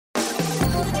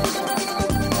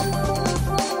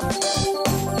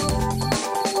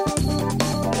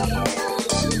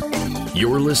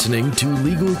You're listening to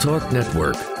Legal Talk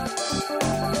Network.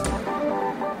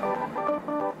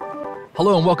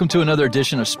 Hello and welcome to another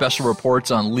edition of Special Reports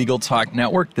on Legal Talk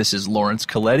Network. This is Lawrence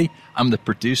Coletti. I'm the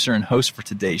producer and host for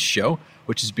today's show,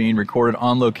 which is being recorded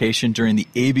on location during the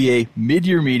ABA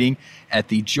mid-year meeting at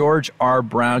the George R.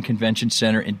 Brown Convention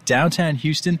Center in downtown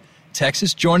Houston,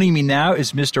 Texas. Joining me now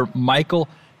is Mr. Michael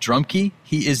Drumke.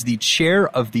 He is the chair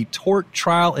of the Tort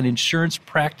Trial and Insurance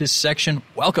Practice Section.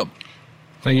 Welcome.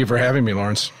 Thank you for having me,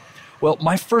 Lawrence. Well,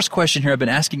 my first question here, I've been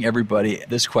asking everybody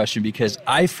this question because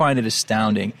I find it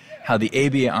astounding how the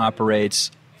ABA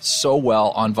operates so well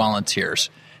on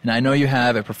volunteers. And I know you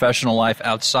have a professional life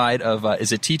outside of,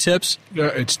 is it T-Tips?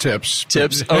 It's TIPS.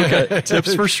 TIPS, okay.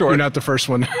 TIPS for short. You're not the first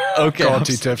one okay. called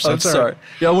T-Tips. I'm That's sorry. all right.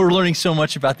 Yeah, we're learning so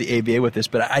much about the ABA with this,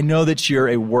 but I know that you're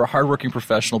a hardworking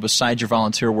professional besides your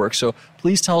volunteer work. So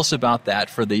please tell us about that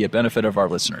for the benefit of our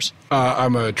listeners.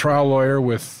 I'm a trial lawyer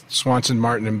with Swanson,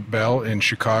 Martin & Bell in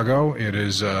Chicago. It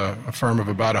is a firm of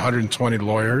about 120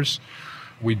 lawyers.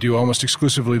 We do almost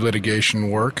exclusively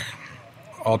litigation work.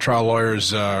 All trial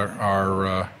lawyers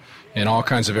are in all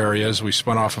kinds of areas. We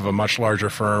spun off of a much larger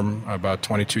firm about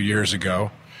 22 years ago.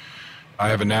 I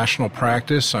have a national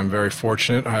practice. I'm very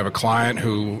fortunate. I have a client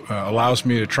who allows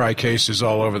me to try cases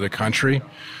all over the country,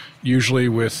 usually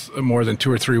with more than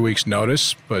 2 or 3 weeks'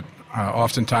 notice, but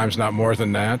oftentimes not more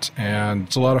than that, and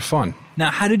it's a lot of fun. Now,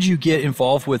 how did you get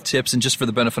involved with TIPS? And just for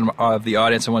the benefit of the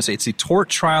audience, I want to say it's the Tort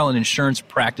Trial and Insurance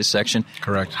Practice Section.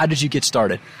 Correct. How did you get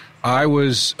started? I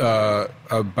was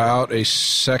about a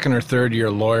second or third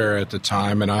year lawyer at the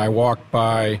time, and I walked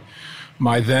by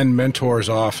my then mentor's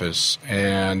office,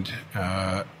 and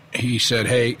he said,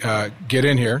 hey, get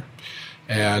in here.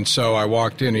 And so I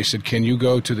walked in. He said, can you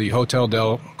go to the Hotel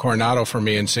del Coronado for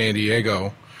me in San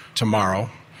Diego tomorrow?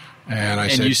 And I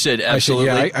said, you said, absolutely.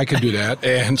 I said, yeah, I could do that.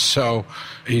 And so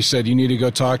he said, you need to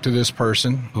go talk to this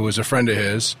person who was a friend of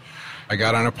his. I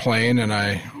got on a plane and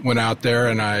I went out there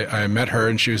and I met her,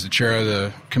 and she was the chair of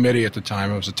the committee at the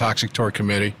time. It was a toxic tort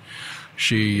committee.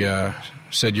 She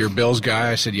said, you're Bill's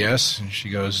guy? I said, yes. And she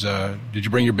goes, did you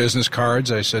bring your business cards?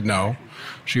 I said, no.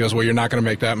 She goes, well, you're not going to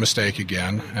make that mistake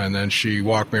again. And then she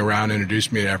walked me around,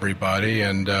 introduced me to everybody,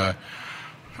 and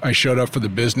I showed up for the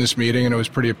business meeting, and it was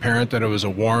pretty apparent that it was a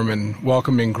warm and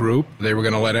welcoming group. They were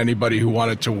going to let anybody who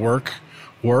wanted to work.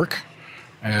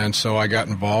 And so I got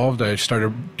involved. I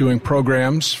started doing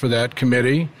programs for that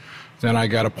committee. Then I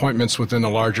got appointments within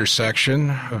the larger section,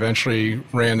 eventually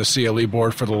ran the CLE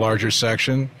board for the larger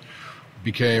section,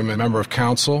 became a member of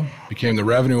council, became the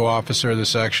revenue officer of the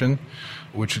section,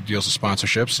 which deals with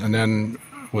sponsorships, and then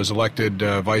was elected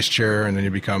vice chair, and then you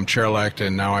become chair-elect,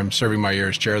 and now I'm serving my year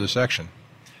as chair of the section.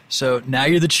 So now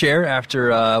you're the chair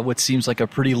after what seems like a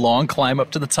pretty long climb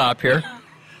up to the top here.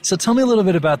 So tell me a little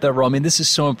bit about that role. I mean, this is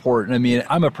so important. I mean,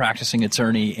 I'm a practicing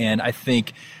attorney, and I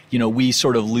think, we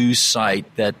sort of lose sight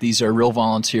that these are real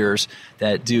volunteers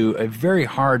that do a very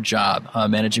hard job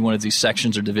managing one of these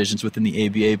sections or divisions within the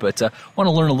ABA. But I want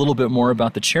to learn a little bit more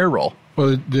about the chair role.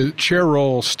 Well, the chair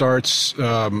role starts, it's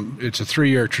a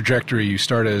 3-year trajectory. You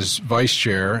start as vice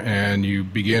chair, and you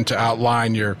begin to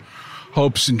outline your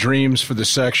hopes and dreams for the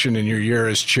section in your year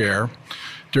as chair.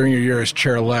 During your year as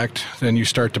chair-elect, then you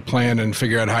start to plan and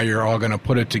figure out how you're all going to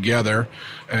put it together.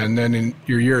 And then in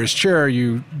your year as chair,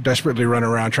 you desperately run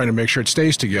around trying to make sure it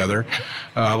stays together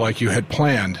like you had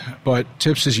planned. But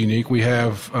TIPS is unique. We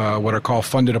have what are called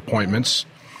funded appointments.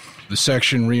 The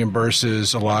section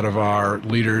reimburses a lot of our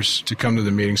leaders to come to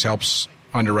the meetings, helps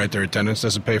underwrite their attendance,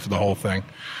 doesn't pay for the whole thing.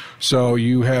 So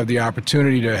you have the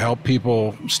opportunity to help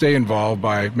people stay involved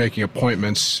by making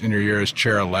appointments in your year as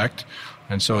chair-elect.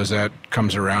 And so as that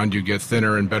comes around, you get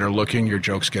thinner and better looking, your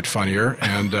jokes get funnier,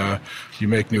 and you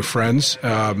make new friends.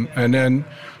 And then,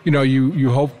 you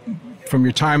hope from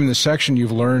your time in the section,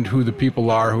 you've learned who the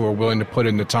people are who are willing to put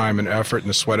in the time and effort and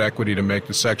the sweat equity to make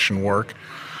the section work.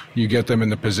 You get them in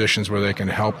the positions where they can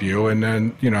help you. And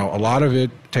then, a lot of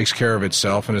it takes care of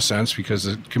itself in a sense because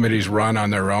the committees run on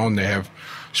their own. They have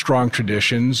strong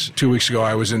traditions. 2 weeks ago,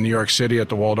 I was in New York City at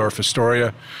the Waldorf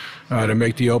Astoria to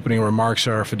make the opening remarks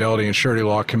at our Fidelity and Surety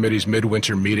Law Committee's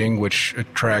midwinter meeting, which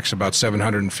attracts about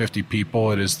 750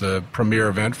 people. It is the premier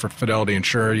event for Fidelity and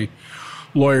Surety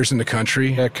lawyers in the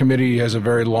country. That committee has a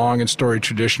very long and storied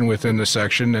tradition within the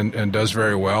section and does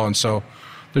very well. And so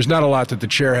there's not a lot that the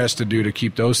chair has to do to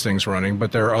keep those things running,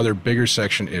 but there are other bigger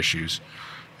section issues.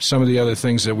 Some of the other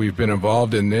things that we've been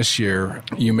involved in this year,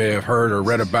 you may have heard or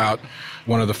read about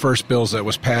one of the first bills that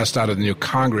was passed out of the new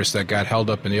Congress that got held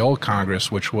up in the old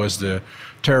Congress, which was the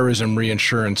Terrorism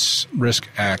Reinsurance Risk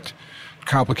Act.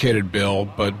 Complicated bill,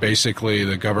 but basically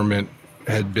the government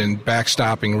had been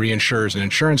backstopping reinsurers and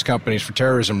insurance companies for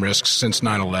terrorism risks since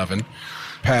 9/11,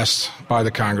 passed by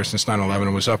the Congress since 9/11,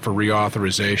 and was up for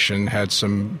reauthorization, had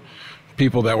some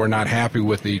people that were not happy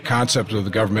with the concept of the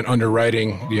government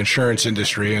underwriting the insurance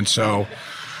industry, and so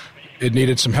it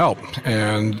needed some help.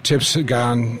 And TIPS had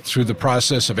gone through the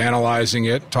process of analyzing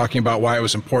it, talking about why it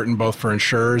was important both for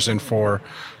insurers and for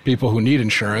people who need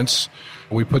insurance.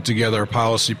 We put together a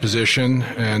policy position,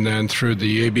 and then through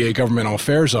the ABA Governmental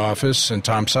Affairs Office and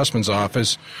Tom Sussman's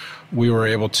office, we were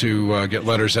able to get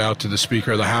letters out to the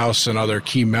Speaker of the House and other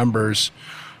key members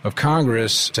of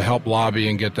Congress to help lobby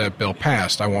and get that bill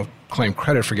passed. I won't claim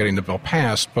credit for getting the bill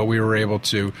passed, but we were able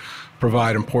to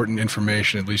provide important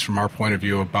information, at least from our point of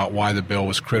view, about why the bill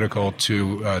was critical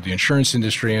to the insurance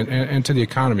industry and to the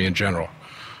economy in general.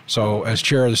 So as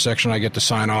chair of the section, I get to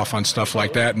sign off on stuff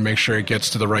like that and make sure it gets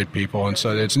to the right people. And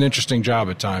so it's an interesting job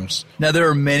at times. Now, there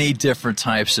are many different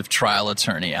types of trial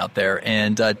attorney out there.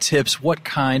 And TIPS, what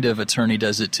kind of attorney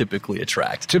does it typically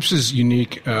attract? TIPS is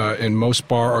unique in most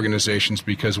bar organizations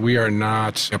because we are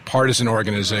not a partisan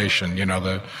organization. You know,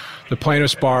 the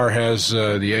plaintiff's bar has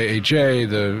the AAJ,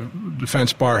 the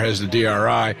defense bar has the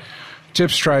DRI.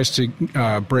 TIPS tries to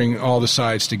bring all the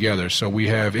sides together. So we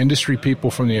have industry people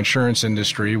from the insurance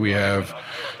industry. We have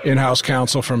in-house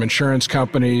counsel from insurance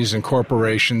companies and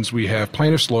corporations. We have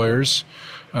plaintiffs' lawyers.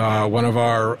 One of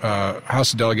our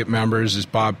House of Delegate members is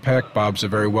Bob Peck. Bob's a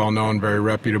very well-known, very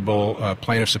reputable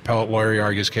plaintiff's appellate lawyer. He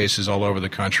argues cases all over the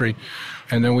country.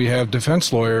 And then we have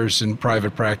defense lawyers in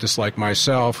private practice like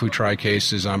myself who try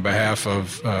cases on behalf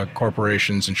of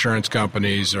corporations, insurance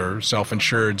companies, or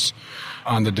self-insureds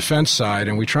on the defense side.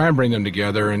 And we try and bring them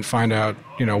together and find out,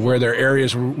 where there are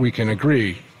areas where we can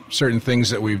agree. Certain things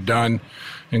that we've done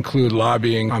include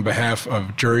lobbying on behalf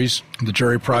of juries. The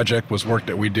Jury Project was work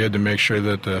that we did to make sure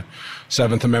that the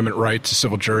Seventh Amendment right to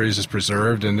civil juries is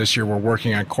preserved. And this year we're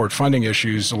working on court funding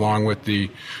issues along with the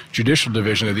judicial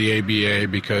division of the ABA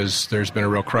because there's been a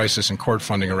real crisis in court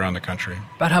funding around the country.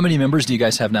 About how many members do you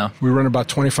guys have now? We run about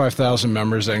 25,000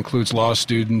 members. That includes law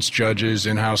students, judges,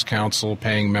 in-house counsel,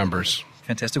 paying members.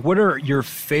 Fantastic. What are your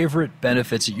favorite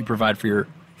benefits that you provide for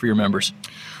your members?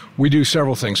 We do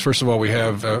several things. First of all, we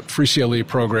have a free CLE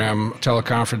program,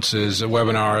 teleconferences, a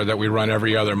webinar that we run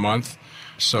every other month.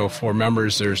 So for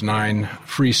members, there's 9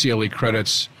 free CLE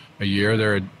credits a year.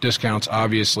 There are discounts,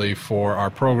 obviously, for our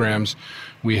programs.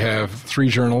 We have 3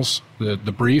 journals, the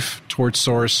Brief, Tort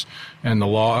Source, and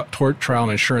the Tort Trial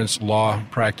and Insurance Law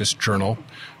Practice Journal,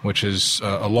 which is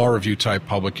a law review type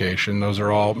publication. Those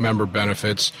are all member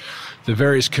benefits. The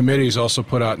various committees also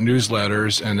put out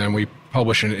newsletters, and then we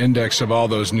publish an index of all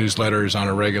those newsletters on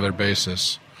a regular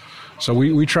basis. So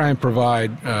we try and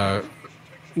provide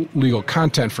legal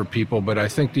content for people, but I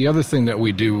think the other thing that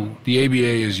we do, the ABA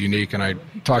is unique, and I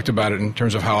talked about it in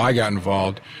terms of how I got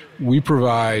involved. We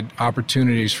provide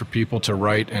opportunities for people to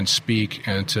write and speak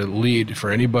and to lead for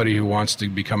anybody who wants to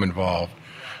become involved.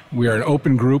 We are an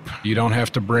open group. You don't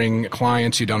have to bring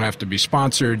clients. You don't have to be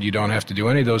sponsored. You don't have to do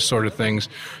any of those sort of things.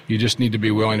 You just need to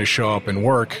be willing to show up and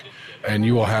work, and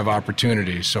you will have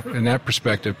opportunities. So in that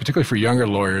perspective, particularly for younger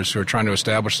lawyers who are trying to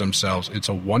establish themselves, it's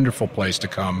a wonderful place to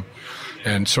come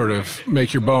and sort of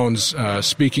make your bones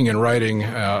speaking and writing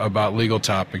about legal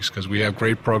topics because we have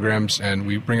great programs and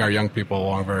we bring our young people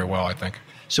along very well, I think.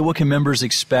 So what can members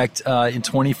expect in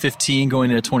 2015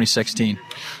 going into 2016?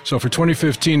 So for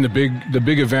 2015, the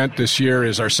big event this year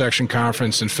is our section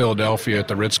conference in Philadelphia at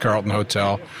the Ritz-Carlton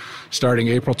Hotel starting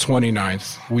April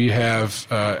 29th. We have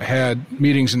had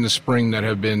meetings in the spring that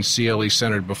have been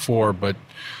CLE-centered before, but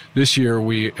this year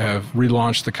we have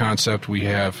relaunched the concept. We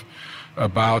have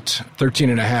about 13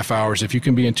 and a half hours. If you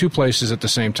can be in 2 places at the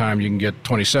same time, you can get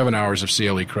 27 hours of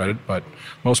CLE credit, but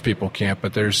most people can't.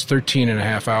 But there's 13 and a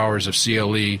half hours of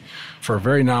CLE for a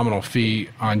very nominal fee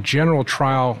on general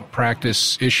trial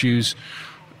practice issues,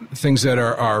 things that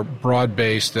are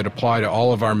broad-based that apply to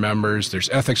all of our members. There's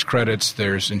ethics credits,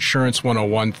 there's insurance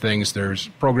 101 things, there's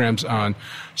programs on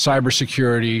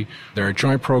cybersecurity, there are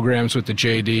joint programs with the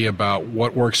JD about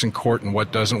what works in court and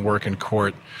what doesn't work in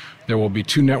court. There will be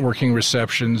 2 networking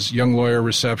receptions, young lawyer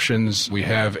receptions. We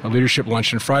have a leadership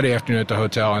luncheon Friday afternoon at the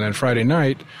hotel, and then Friday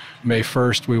night, May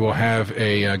 1st, we will have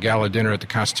a gala dinner at the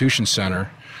Constitution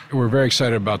Center. We're very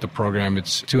excited about the program.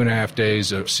 It's 2.5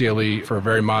 days of CLE for a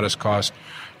very modest cost.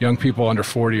 Young people under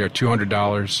 40 are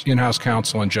 $200. In-house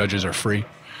counsel and judges are free.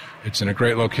 It's in a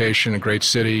great location, a great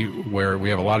city where we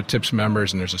have a lot of TIPS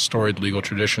members and there's a storied legal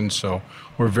tradition, so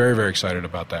we're very, very excited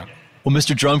about that. Well,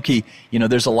 Mr. Drumke,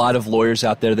 there's a lot of lawyers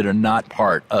out there that are not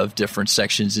part of different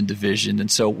sections and divisions. And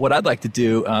so what I'd like to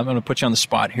do, I'm going to put you on the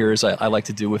spot here, as I like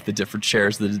to do with the different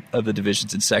chairs of the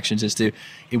divisions and sections, is to,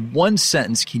 in one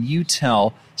sentence, can you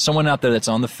tell someone out there that's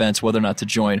on the fence whether or not to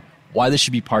join why this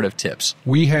should be part of TIPS?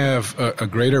 We have a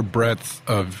greater breadth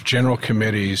of general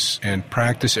committees and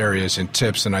practice areas in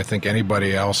TIPS than I think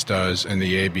anybody else does in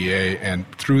the ABA. And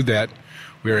through that,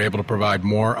 we are able to provide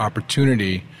more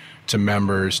opportunity to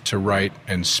members to write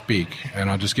and speak. And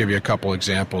I'll just give you a couple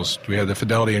examples. We have the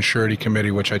Fidelity and Surety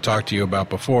Committee, which I talked to you about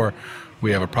before.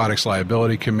 We have a Products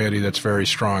Liability Committee that's very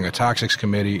strong, a Toxics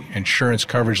Committee, Insurance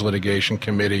Coverage Litigation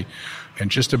Committee,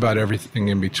 and just about everything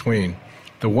in between.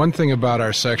 The one thing about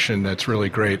our section that's really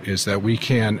great is that we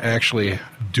can actually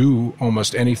do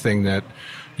almost anything that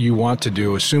you want to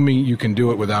do, assuming you can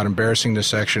do it without embarrassing the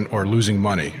section or losing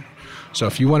money. So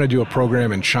if you want to do a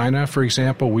program in China, for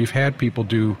example, we've had people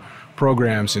do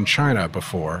programs in China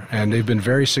before, and they've been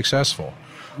very successful.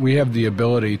 We have the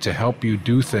ability to help you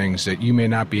do things that you may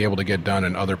not be able to get done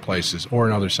in other places or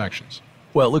in other sections.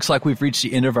 Well, it looks like we've reached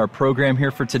the end of our program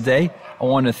here for today. I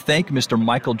want to thank Mr.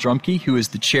 Michael Drumke, who is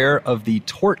the chair of the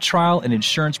Tort Trial and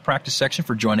Insurance Practice Section,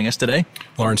 for joining us today.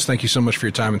 Lawrence, thank you so much for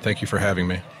your time, and thank you for having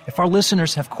me. If our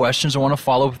listeners have questions or want to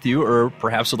follow up with you, or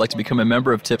perhaps would like to become a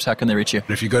member of TIPS, how can they reach you?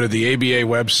 If you go to the ABA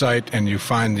website and you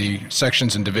find the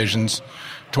sections and divisions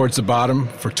towards the bottom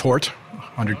for tort,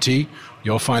 under T,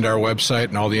 you'll find our website,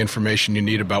 and all the information you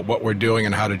need about what we're doing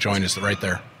and how to join is right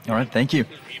there. All right, thank you.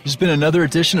 This has been another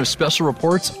edition of Special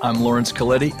Reports. I'm Lawrence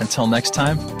Coletti. Until next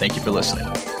time, thank you for listening.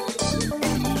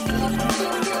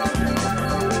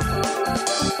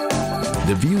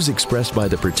 The views expressed by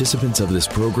the participants of this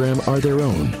program are their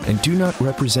own and do not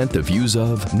represent the views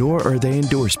of, nor are they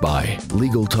endorsed by,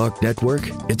 Legal Talk Network,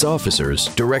 its officers,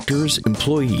 directors,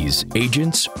 employees,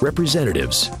 agents,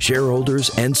 representatives,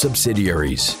 shareholders, and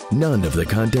subsidiaries. None of the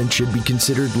content should be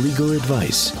considered legal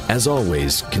advice. As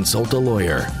always, consult a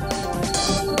lawyer.